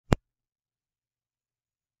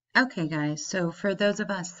Okay, guys, so for those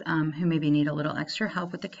of us who maybe need a little extra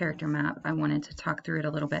help with the character map, I wanted to talk through it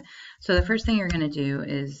a little bit. So the first thing you're going to do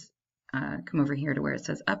is come over here to where it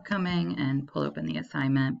says upcoming and pull open the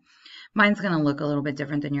assignment. Mine's going to look a little bit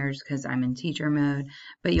different than yours because I'm in teacher mode,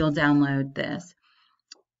 but you'll download this.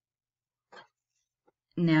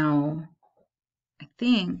 Now, I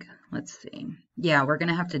think, let's see. Yeah, we're going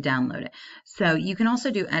to have to download it. So you can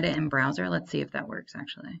also do edit in browser. Let's see if that works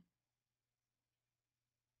actually.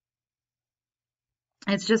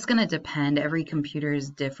 It's just going to depend. Every computer is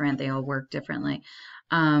different. They all work differently.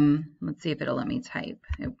 Let's see if it'll let me type.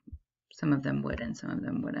 Some of them would and some of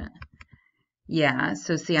them wouldn't. Yeah,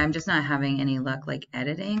 so see, I'm just not having any luck like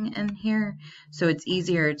editing in here. So it's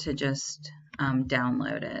easier to just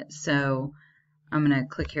download it. So I'm going to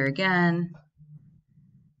click here again.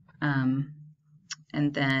 And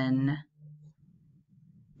then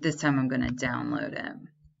this time I'm going to download it.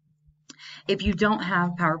 If you don't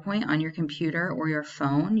have PowerPoint on your computer or your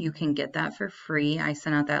phone, you can get that for free. I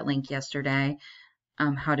sent out that link yesterday,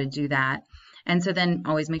 how to do that. And so then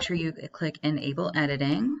always make sure you click Enable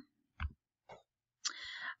Editing.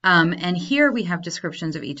 And here we have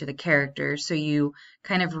descriptions of each of the characters. So you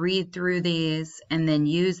kind of read through these and then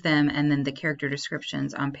use them, and then the character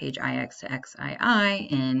descriptions on page IX to XII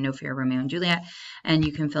in No Fear, Romeo and Juliet, and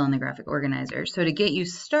you can fill in the graphic organizer. So to get you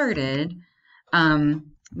started,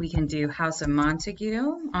 we can do House of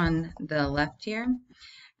Montague on the left here.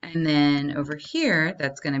 And then over here,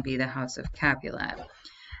 that's going to be the House of Capulet.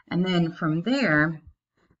 And then from there,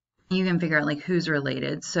 you can figure out like who's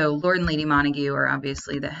related. So Lord and Lady Montague are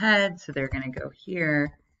obviously the head, so they're going to go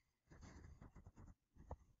here.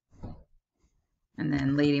 And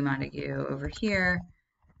then Lady Montague over here.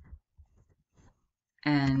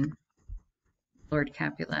 And Lord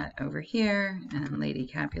Capulet over here. And Lady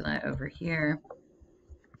Capulet over here.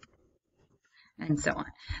 And so on.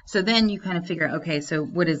 So then you kind of figure out, okay, so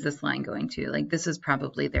what is this line going to? Like this is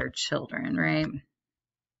probably their children, right?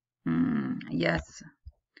 Yes.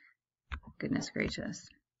 Goodness gracious.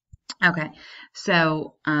 Okay,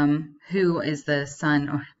 so who is the son,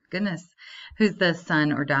 or goodness, who's the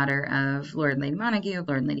son or daughter of Lord and Lady Montague,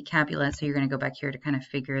 Lord and Lady Capulet? So you're going to go back here to kind of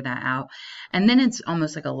figure that out. And then it's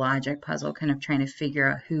almost like a logic puzzle, kind of trying to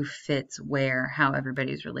figure out who fits where, how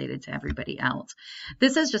everybody's related to everybody else.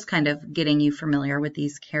 This is just kind of getting you familiar with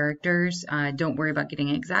these characters. Don't worry about getting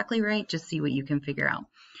it exactly right, just see what you can figure out.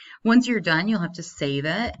 Once you're done, you'll have to save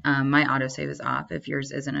it. My autosave is off. If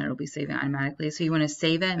yours isn't, it'll be saving automatically. So you want to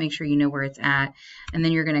save it, make sure you know where it's at, and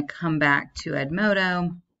then you're going to come back to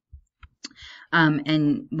Edmodo.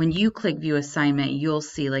 And when you click View Assignment, you'll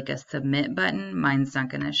see like a Submit button. Mine's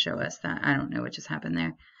not going to show us that. I don't know what just happened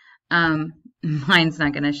there. Mine's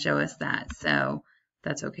not going to show us that, so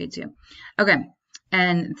that's okay too. Okay,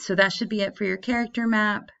 and so that should be it for your character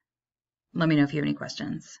map. Let me know if you have any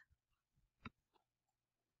questions.